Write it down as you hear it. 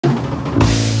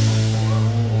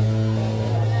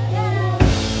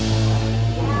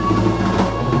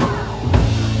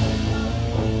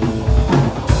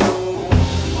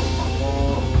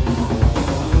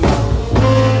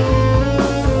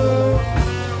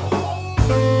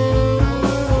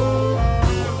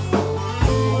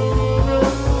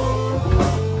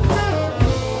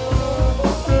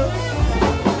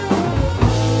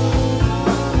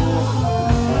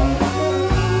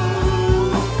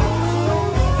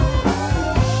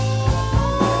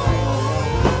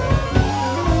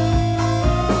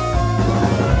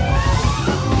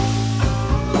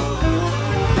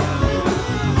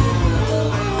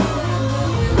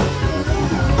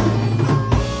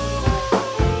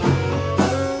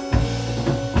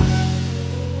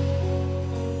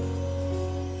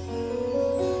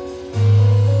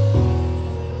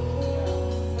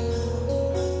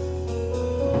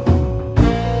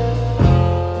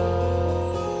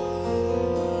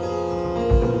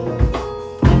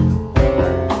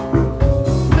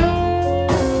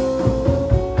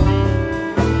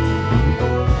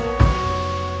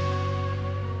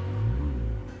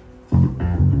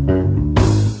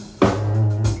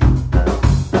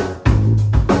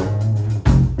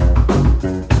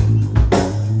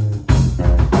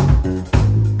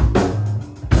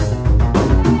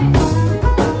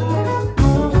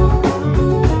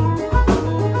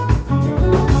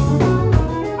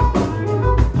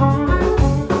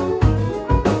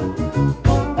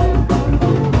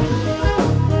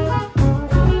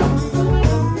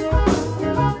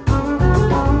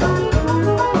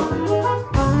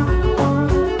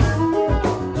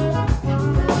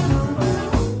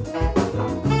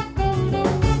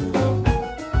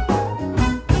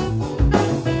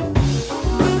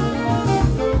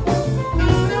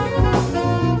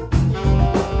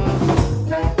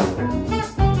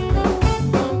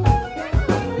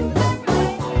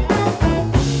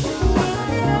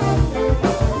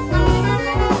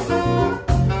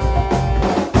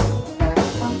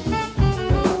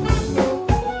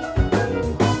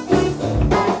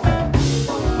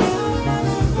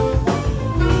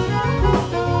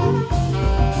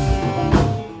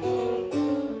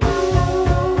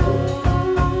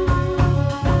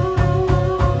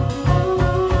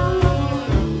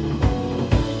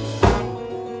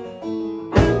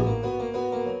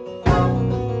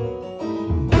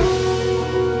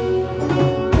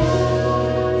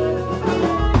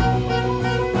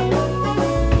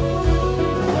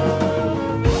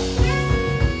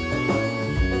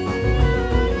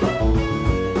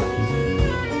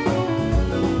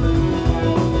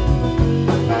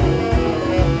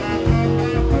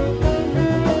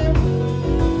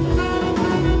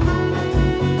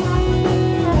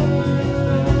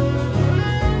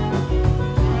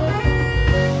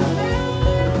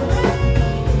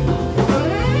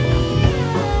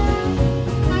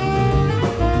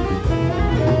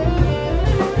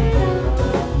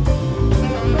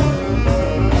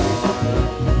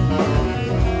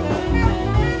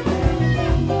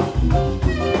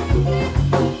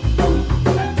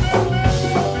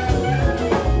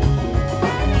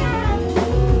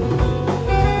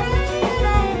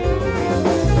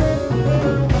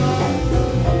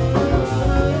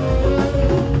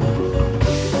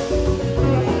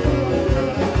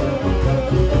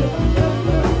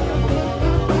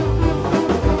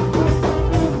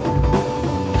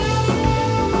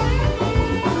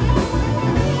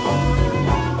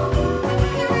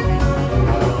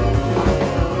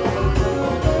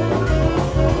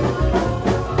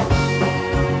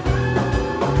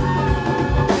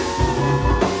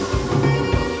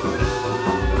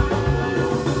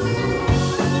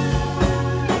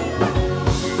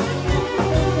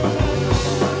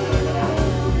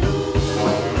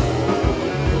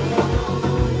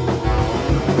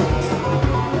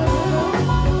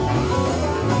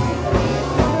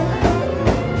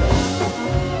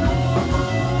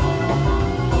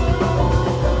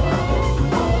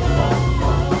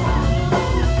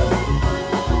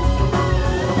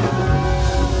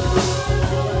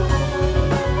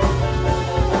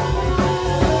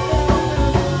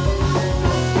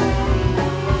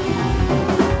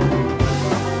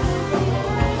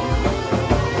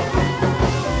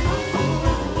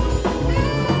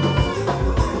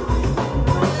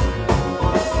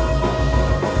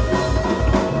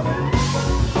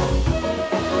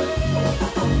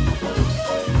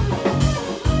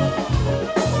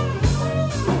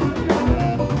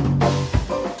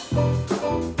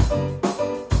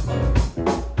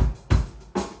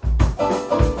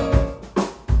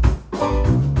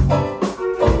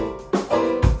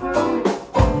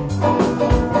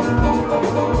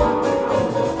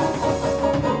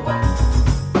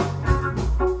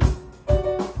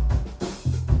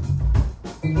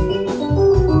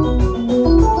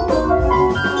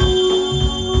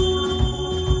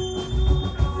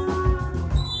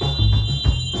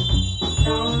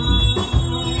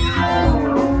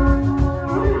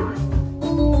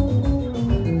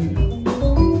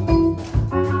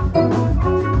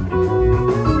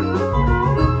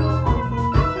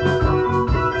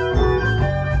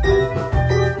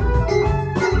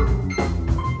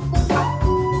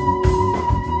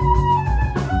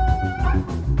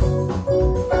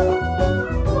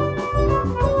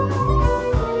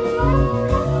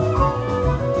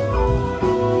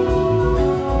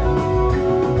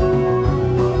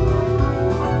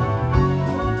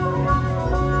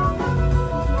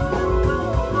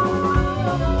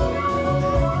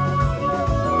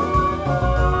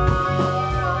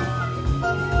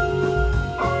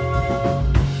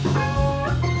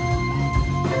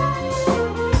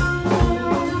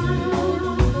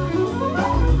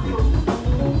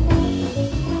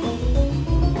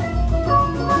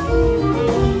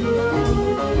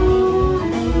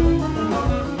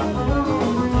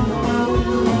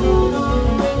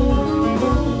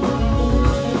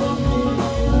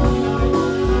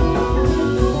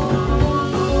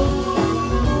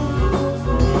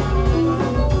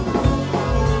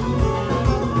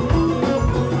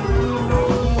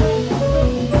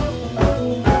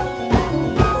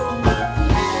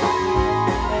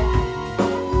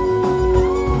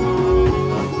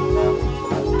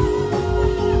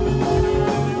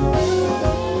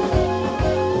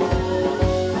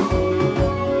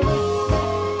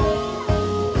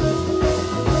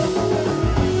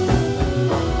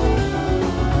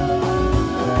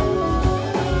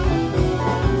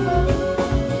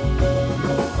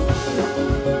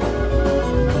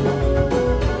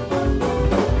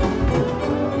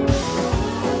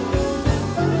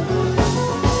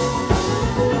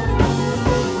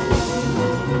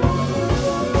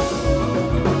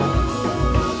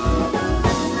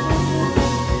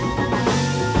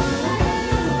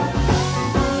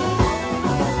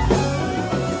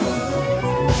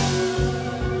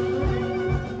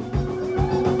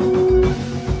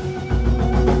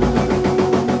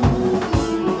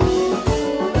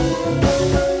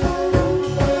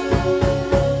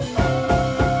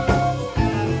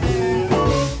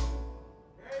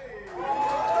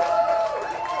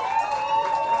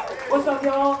What's up,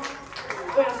 y'all?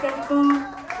 We're Skeptic Moon.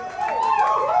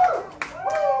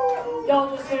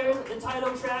 Y'all just heard the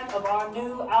title track of our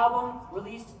new album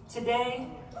released today.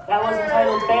 That was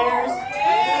entitled Bears.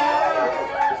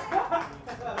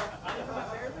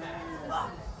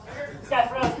 This guy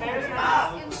forgot his Bears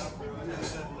mask.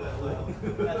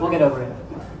 We'll get over it.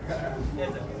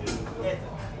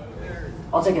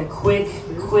 I'll take a quick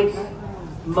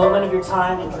moment of your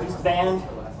time to introduce the band.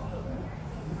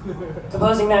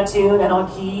 Composing that tune and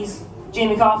on keys,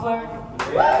 Jamie Koffler.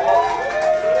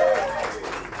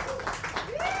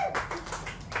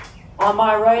 On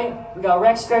my right, we got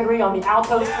Rex Gregory on the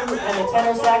alto flute and the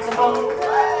tenor saxophone.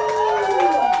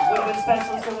 Woodwind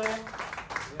specialist over there.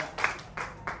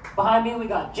 Behind me, we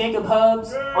got Jacob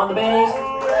Hubbs on the bass.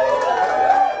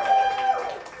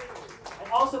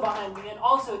 And also behind me, and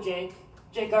also Jake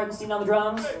Gardenstein on the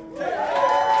drums.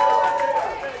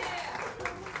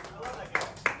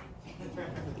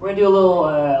 We're gonna do a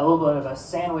little bit of a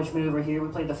sandwich maneuver here. We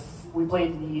played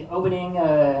the opening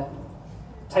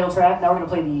title track. Now we're gonna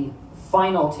play the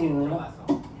final tune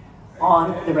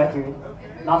on the record,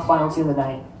 not the final tune of the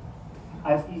night.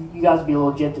 You guys would be a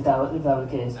little gypped if that was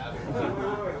the case.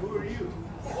 Who are you?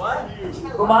 What?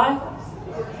 Who am I?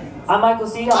 I'm Michael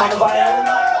C. I'm on the violin.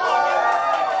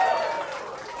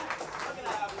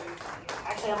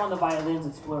 Actually, I'm on the violins.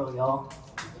 It's plural, y'all.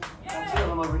 Got two of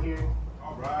them over here.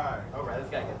 All right, this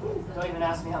guy gets it. Don't even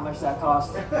ask me how much that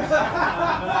cost. You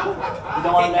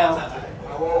don't want to know.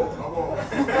 I won't.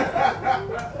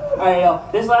 All right,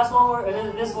 y'all. This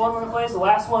one we're gonna play is the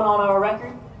last one on our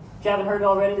record. If you haven't heard it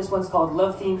already, this one's called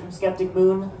Love Theme from Skeptic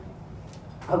Moon.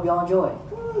 Hope y'all enjoy.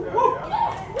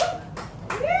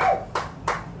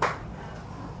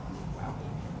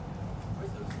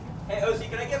 Hey, OC,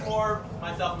 can I get more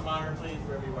myself and monitor, please,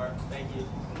 wherever you are? Thank you.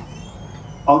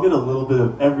 I'll get a little bit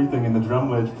of everything in the drum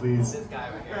wedge, please. This guy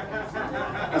right here.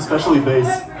 Especially bass.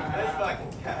 This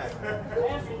fucking guy.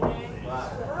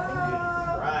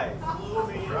 Right.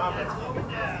 Drummer.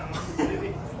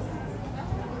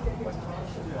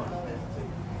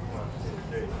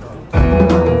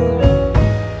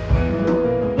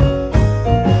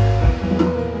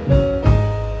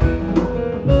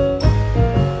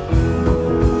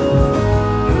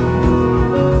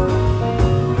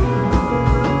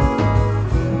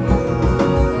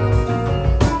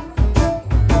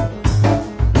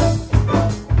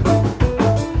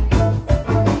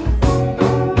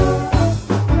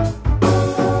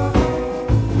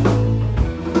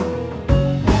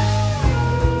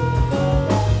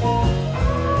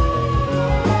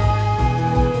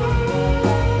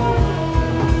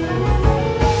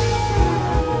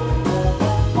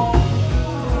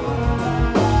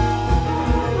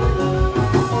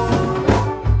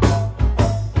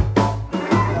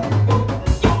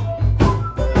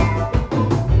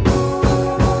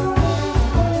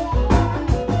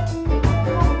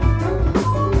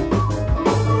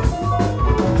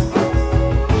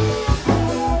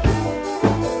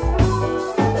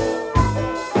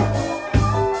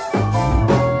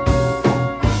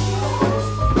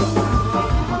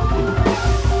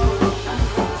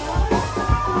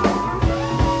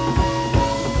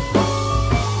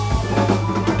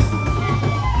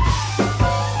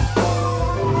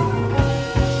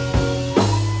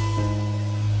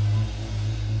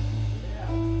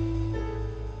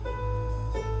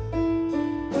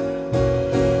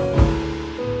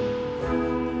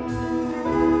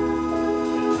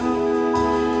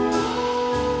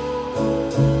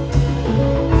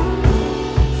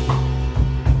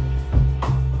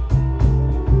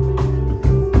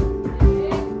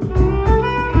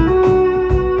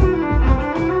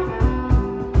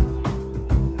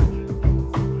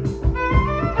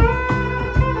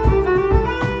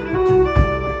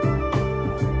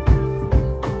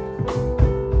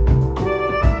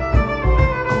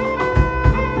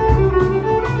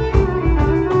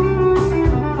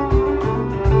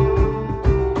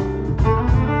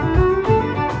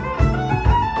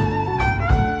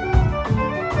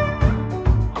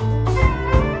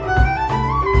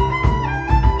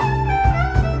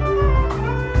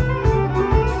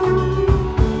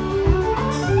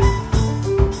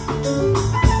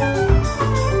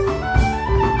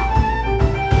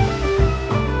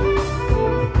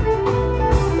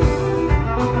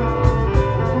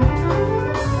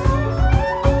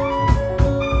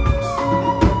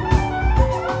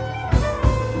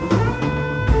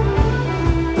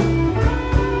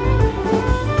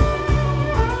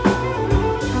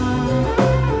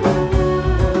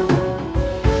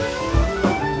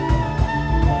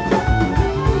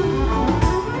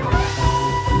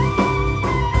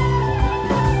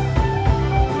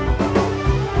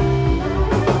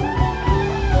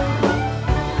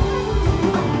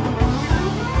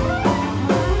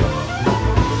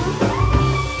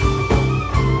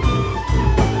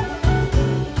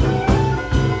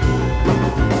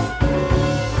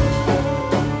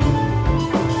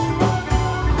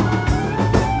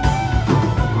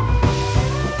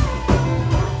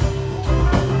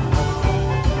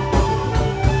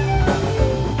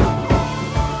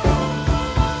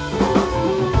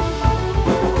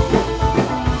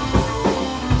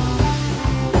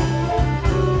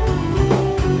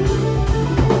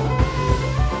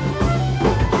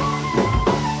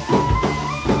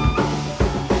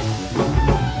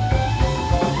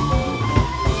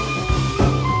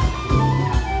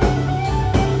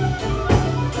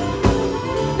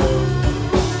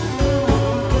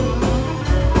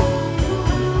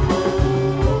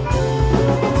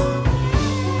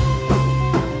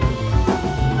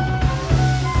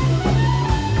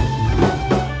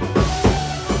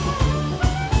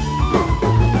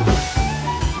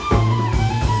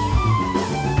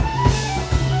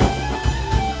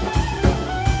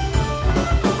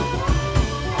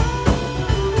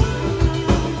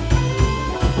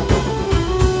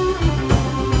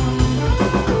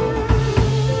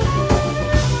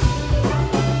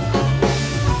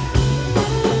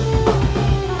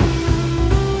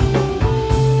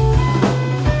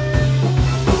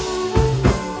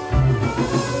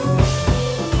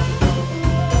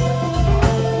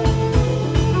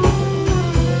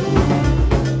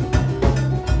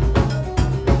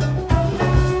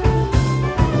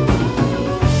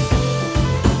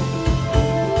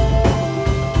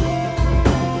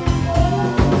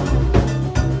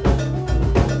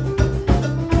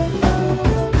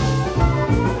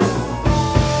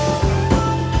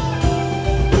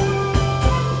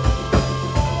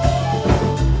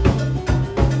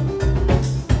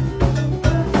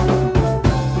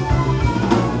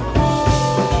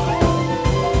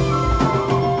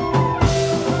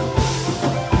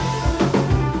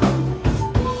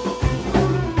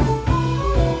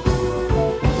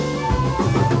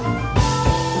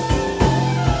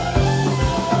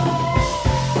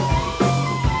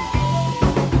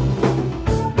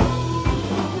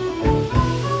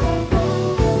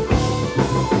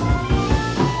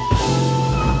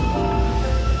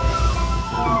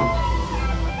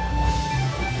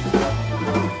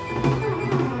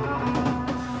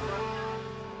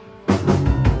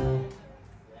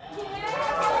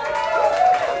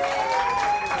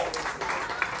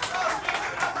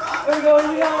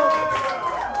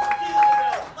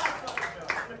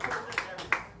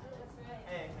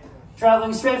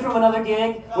 traveling straight from another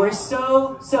gig. We're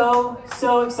so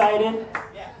excited.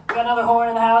 We got another horn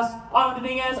in the house. Autumn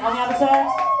Dominguez on the other side.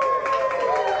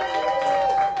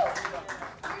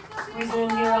 Squeezing in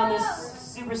here on this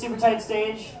super tight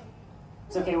stage.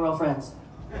 It's okay, we're all friends.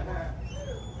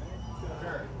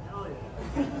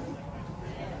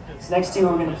 This next tune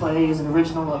we're going to play is an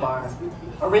original of our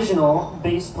original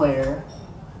bass player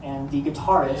and the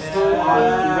guitarist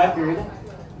on the record,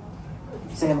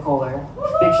 Sam Kohler.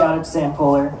 Big shout out to Sam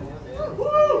Kohler.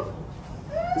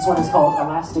 This one is called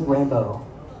Elastic Rainbow.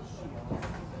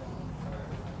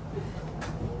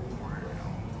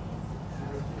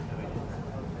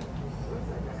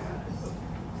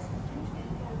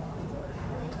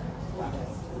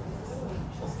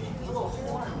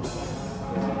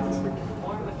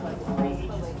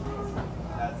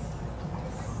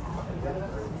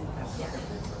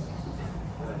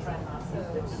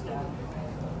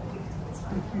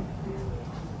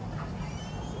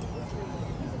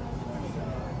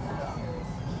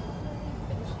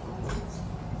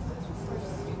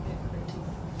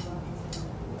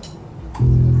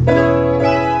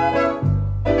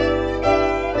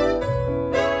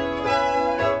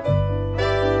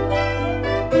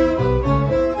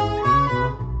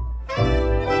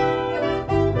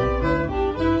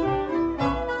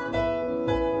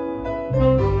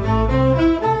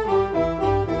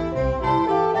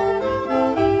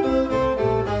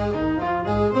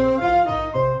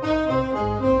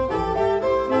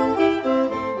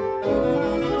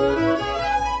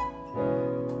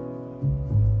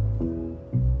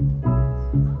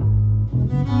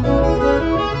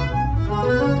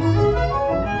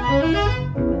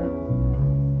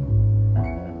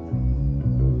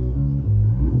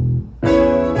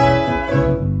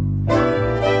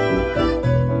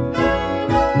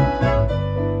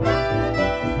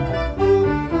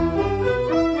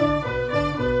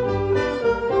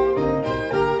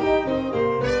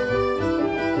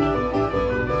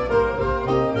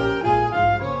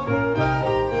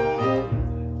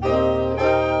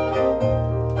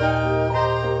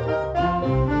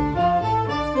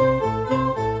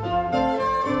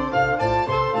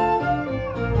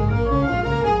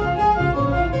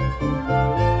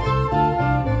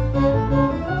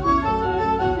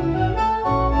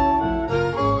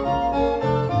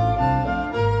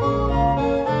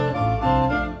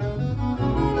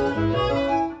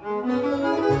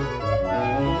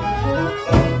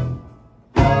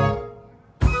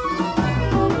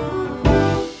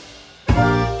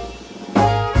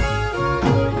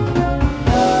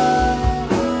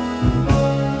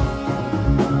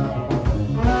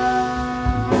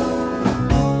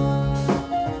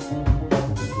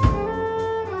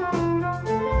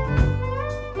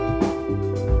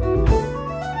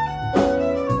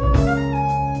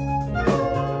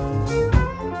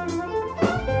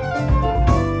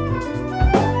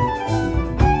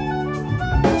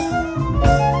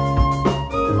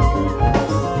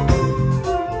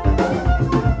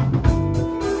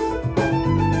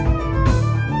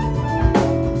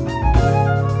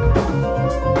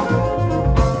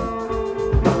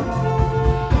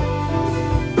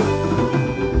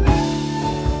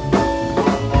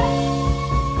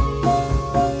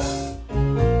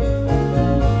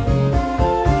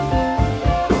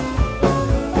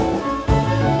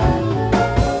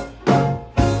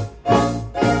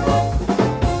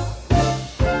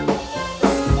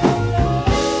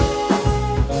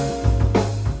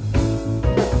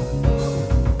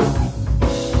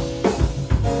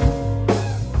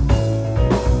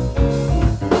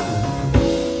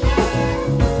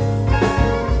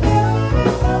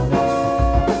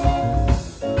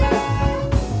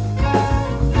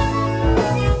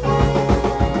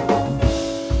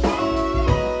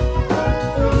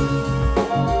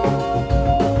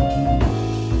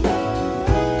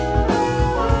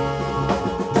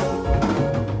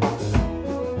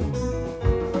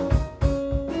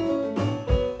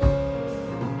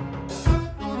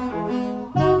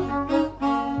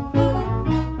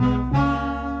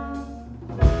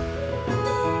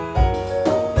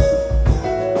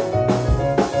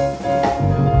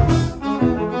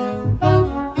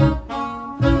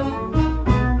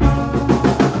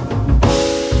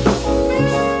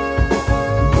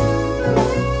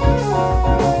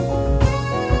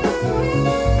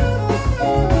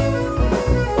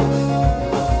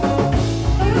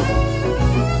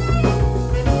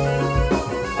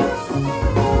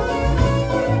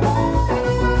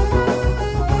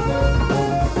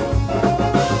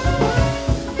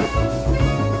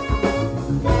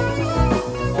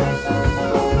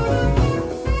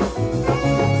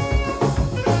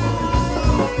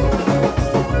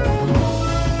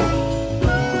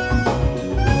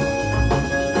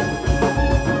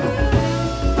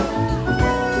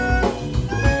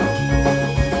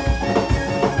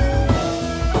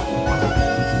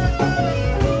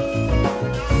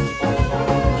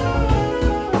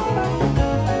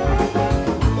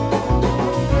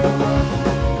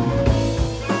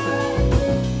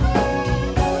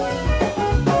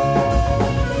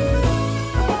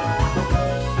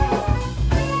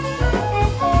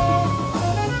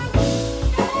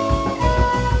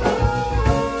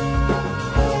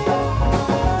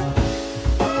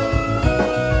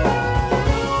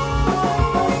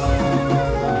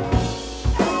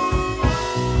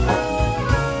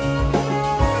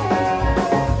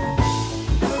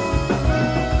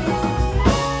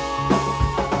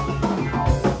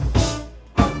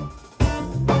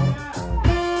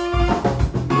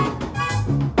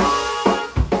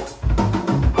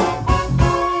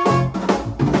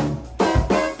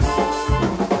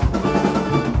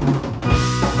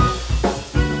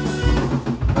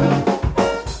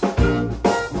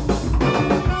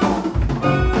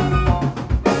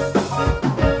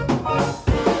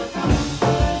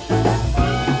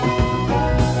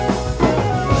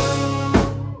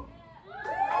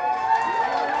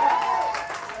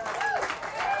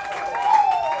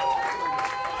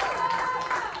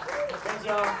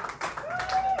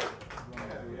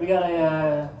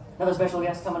 special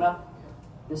guest coming up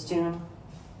this tune.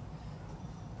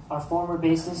 Our former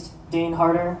bassist, Dane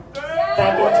Harder,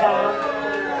 back in town.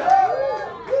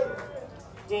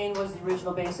 Dane was the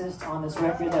original bassist on this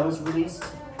record that was released.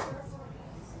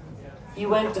 He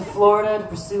went to Florida to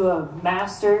pursue a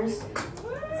master's.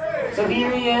 So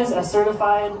here he is, a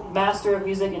certified master of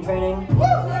music and training.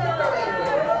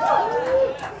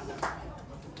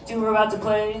 The tune we're about to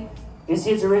play is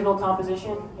his original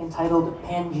composition entitled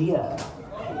Pangea.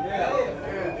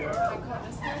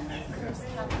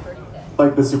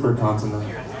 Like the supercontinent.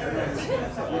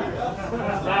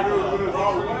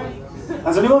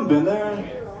 Has anyone been there?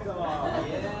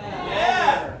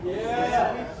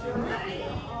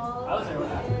 I was there with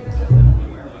that.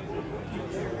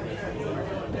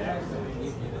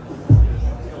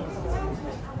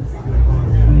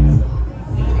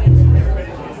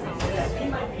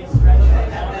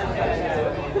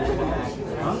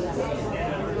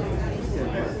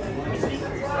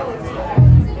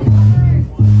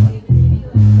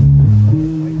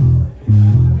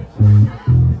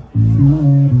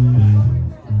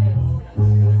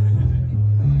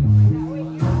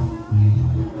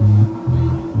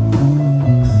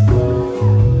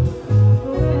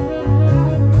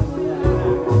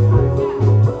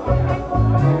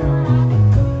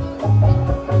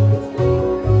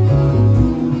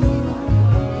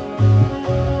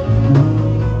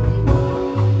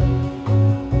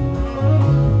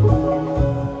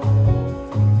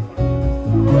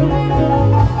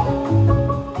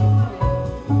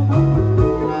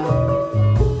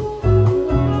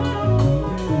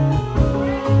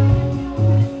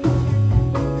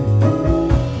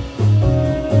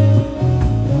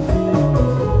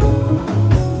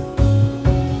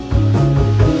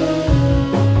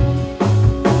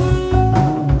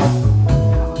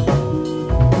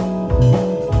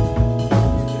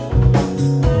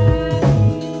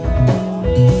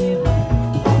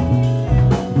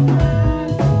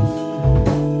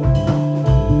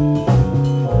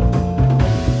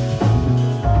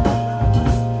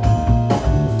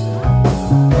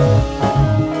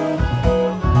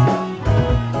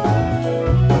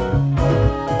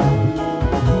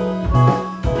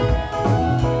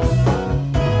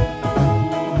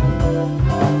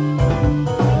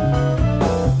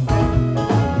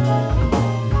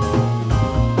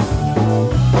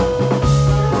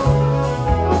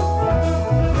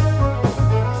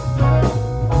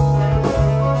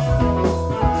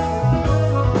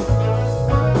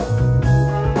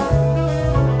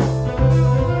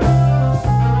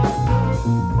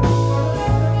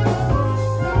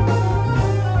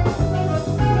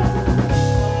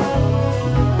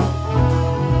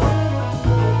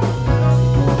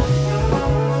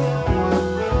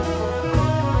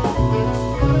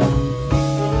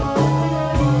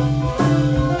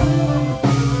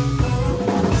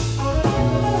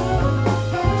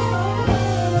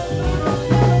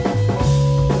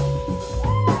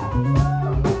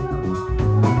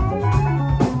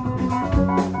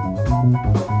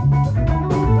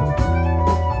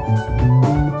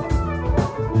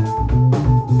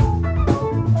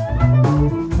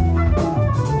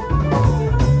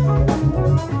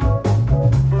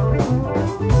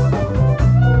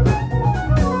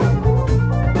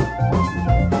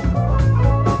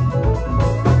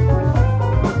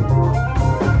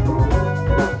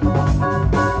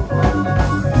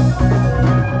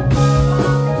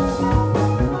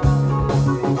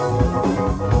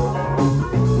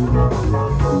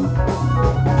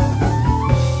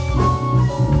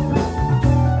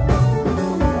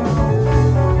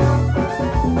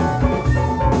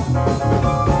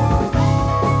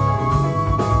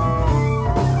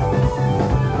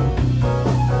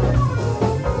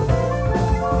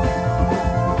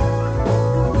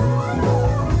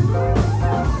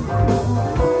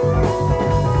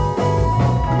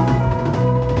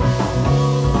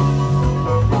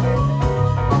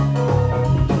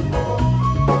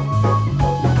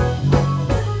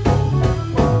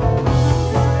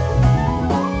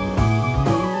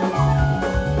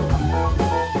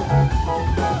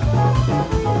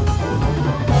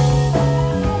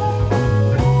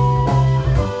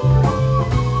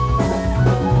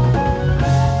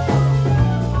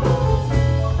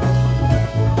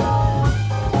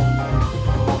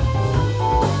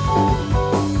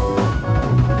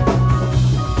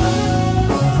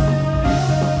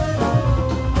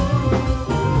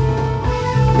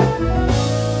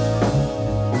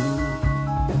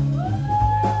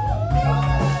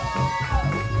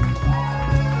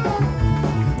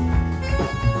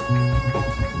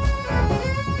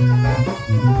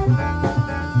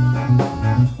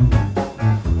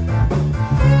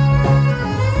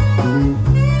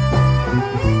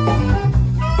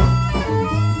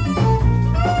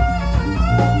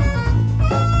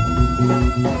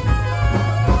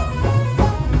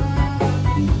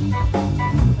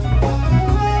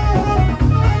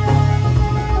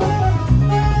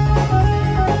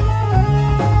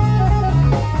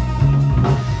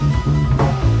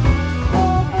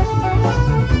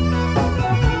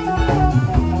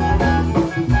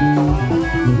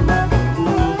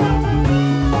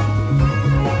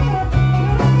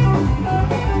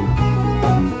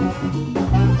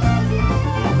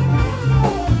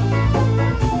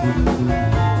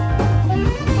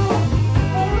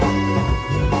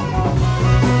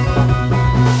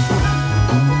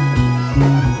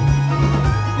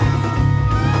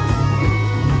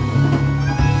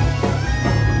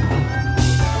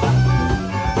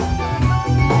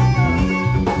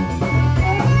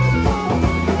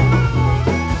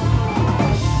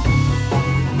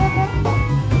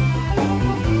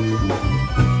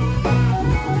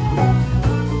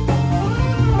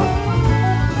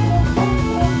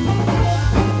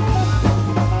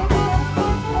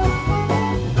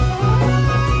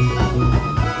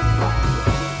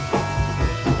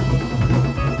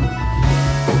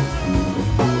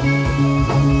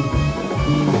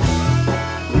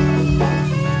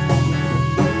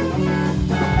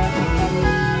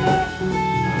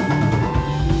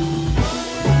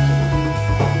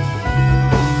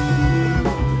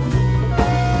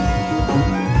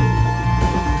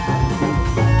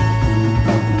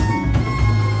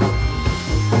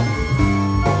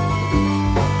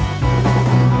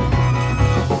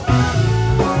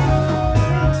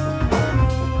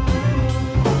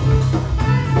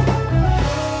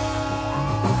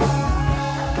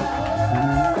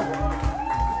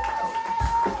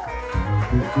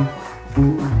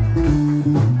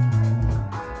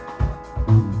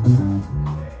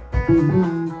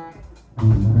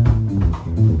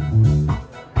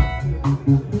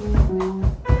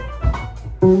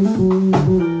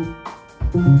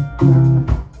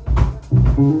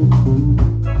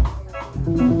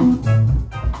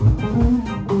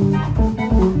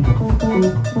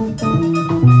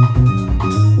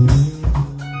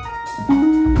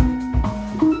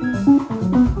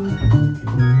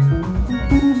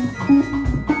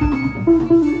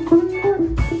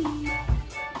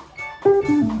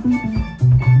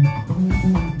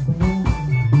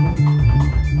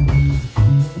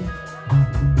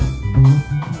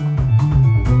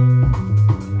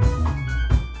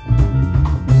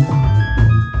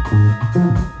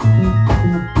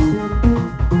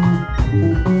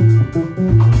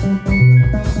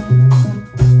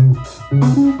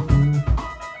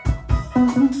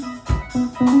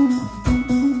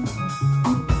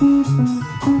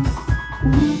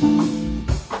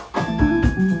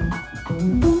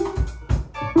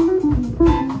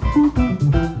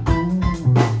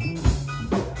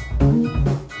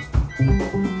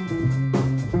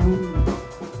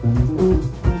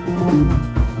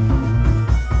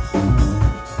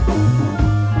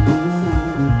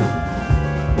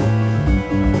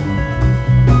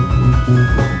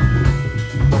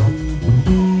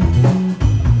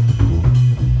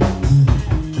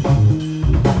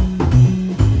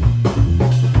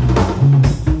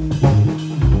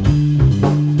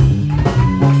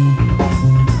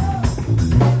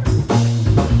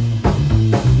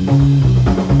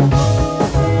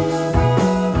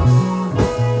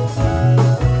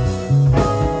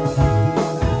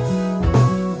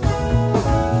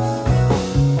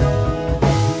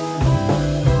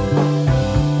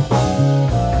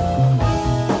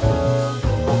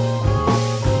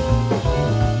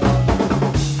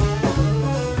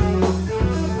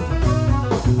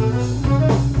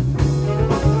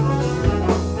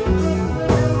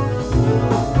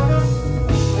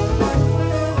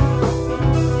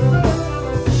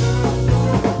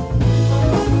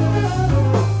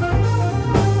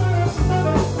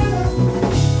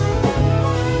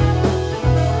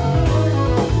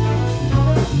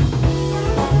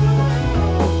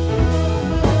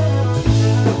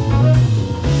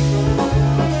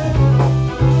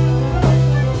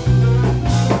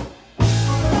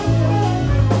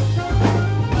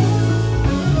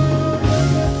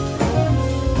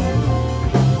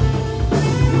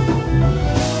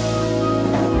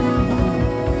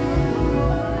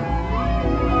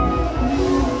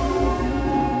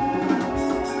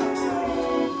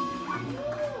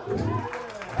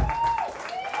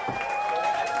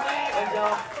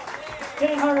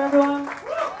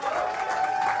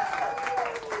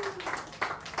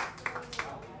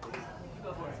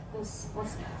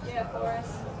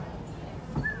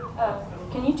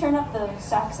 turn up the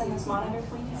sax in this monitor,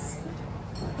 please?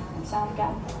 Sound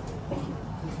guy. Thank you.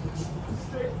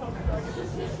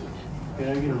 Can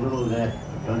I get a little of that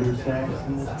other sax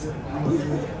in this?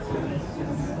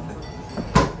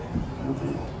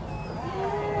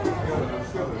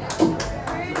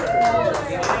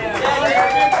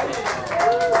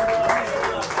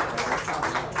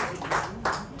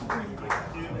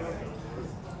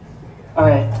 All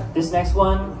right, this next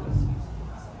one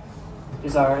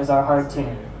is our hard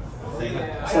tune.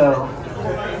 So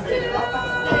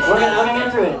we're gonna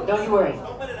get through it. Don't you worry.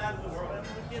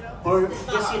 We're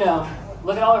just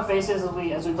look at all our faces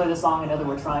as we play this song and know that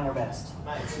we're trying our best.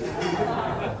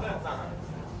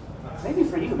 Maybe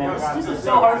for you, man. This is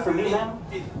so hard for me, man.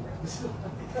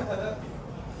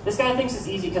 This guy thinks it's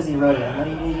easy because he wrote it. But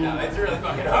No, it's really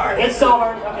fucking hard. it's so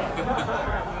hard. Okay,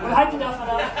 we hyped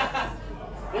enough.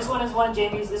 This one is one of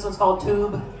Jamie's. This one's called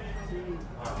Tube.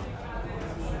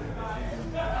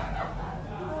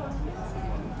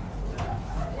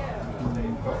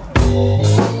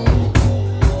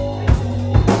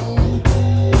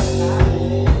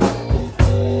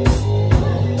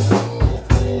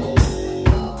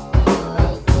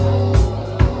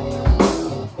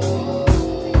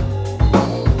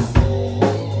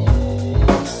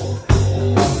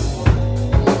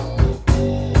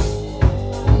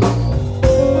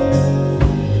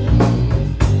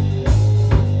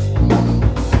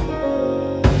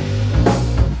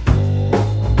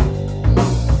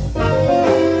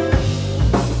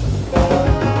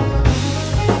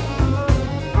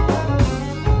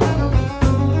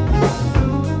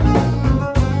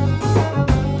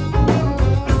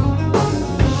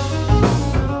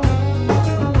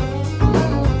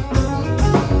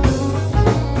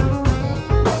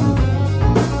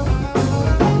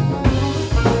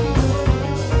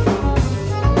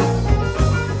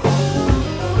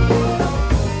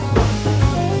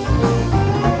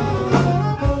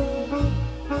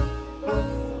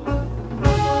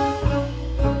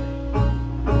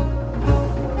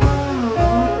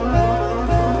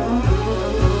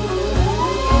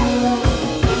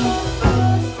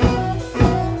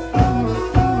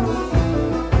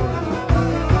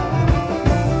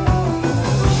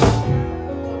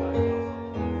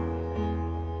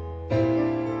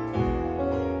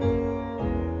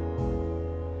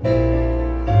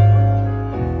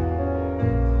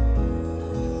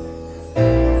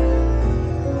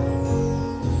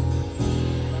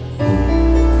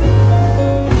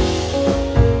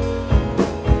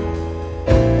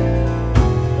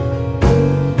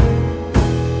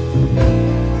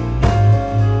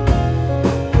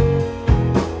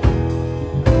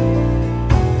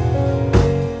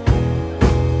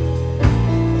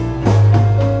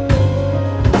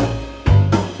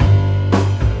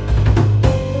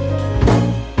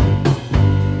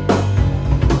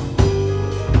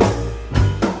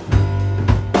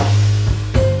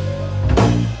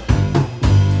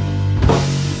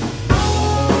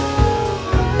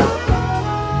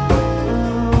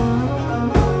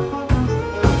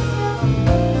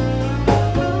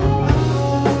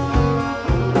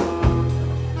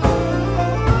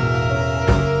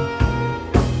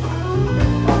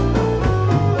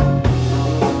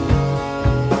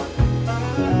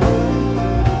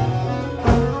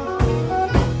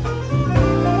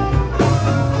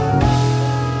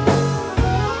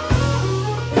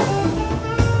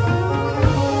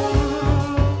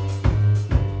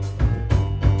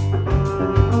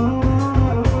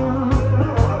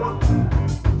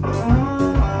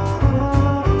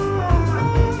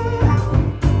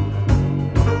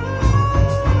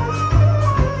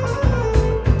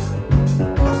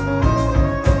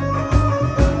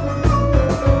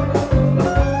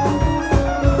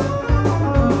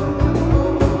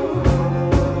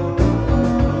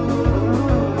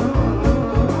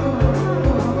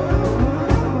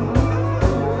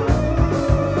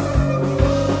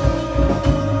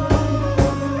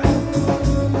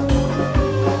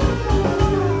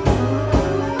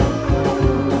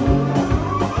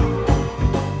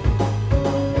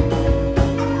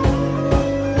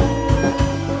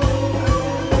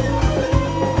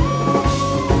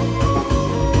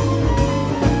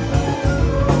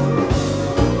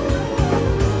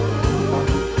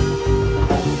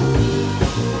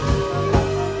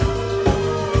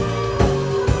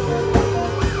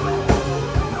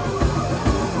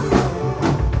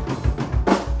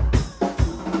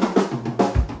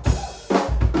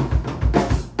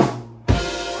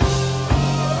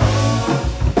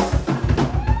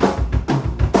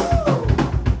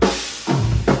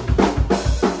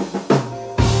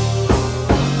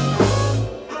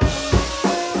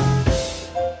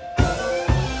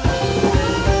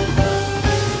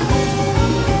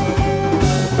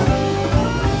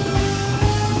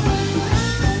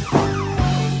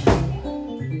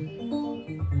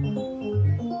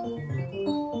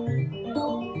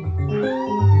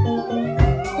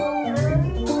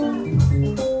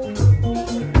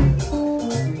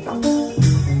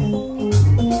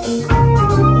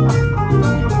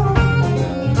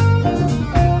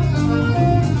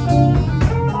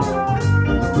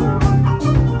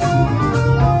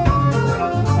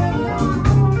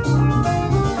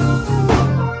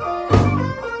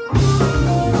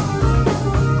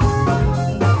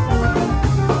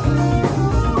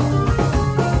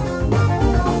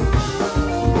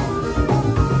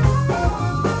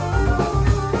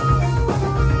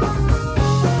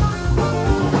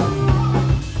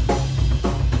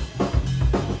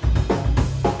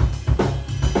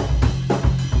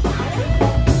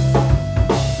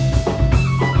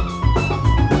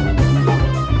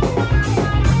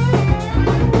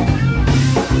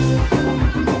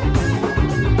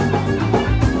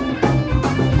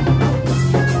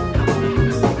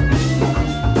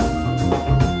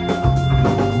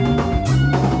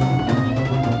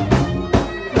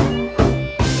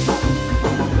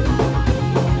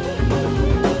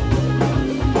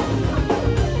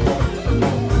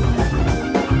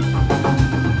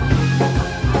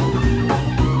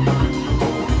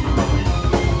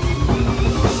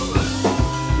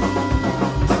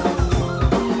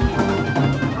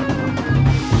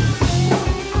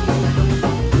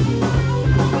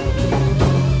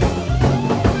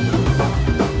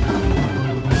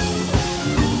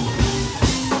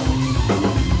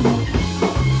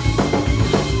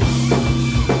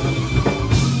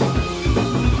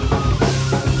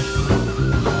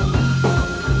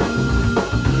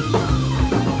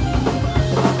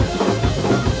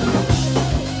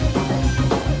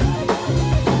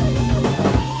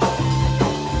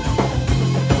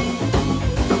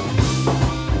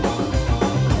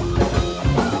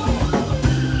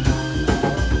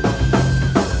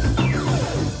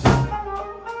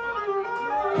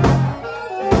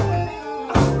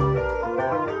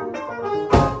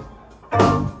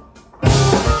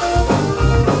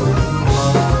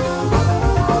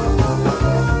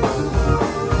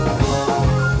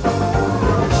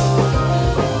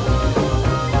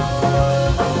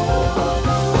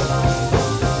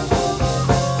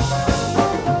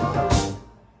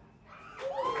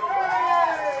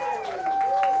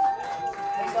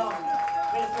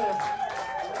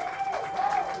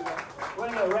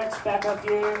 back up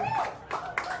here.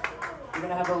 We're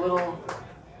gonna have a little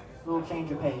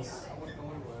change of pace.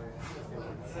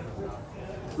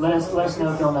 Let us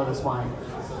know if you'll know this one.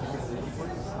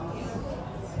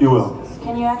 You will.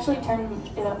 Can you actually turn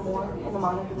it up more in the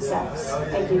monitor, the sax?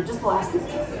 Thank you. Just blast it.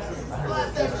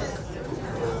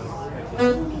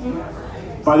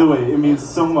 By the way, it means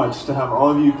so much to have all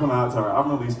of you come out to our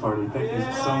album release party. Thank you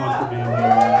so much for being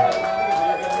here.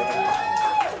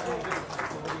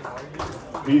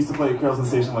 We used to play at Carrollton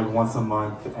Station like once a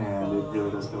month, and it really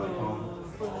does feel like home.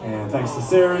 And thanks to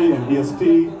Sari and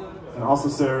ESP, and also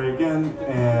Sari again,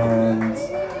 and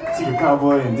Secret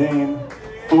Cowboy and Dane,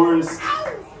 Forrest.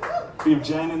 We have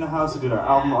Jen in the house who did our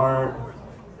album art.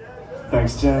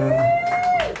 Thanks, Jen.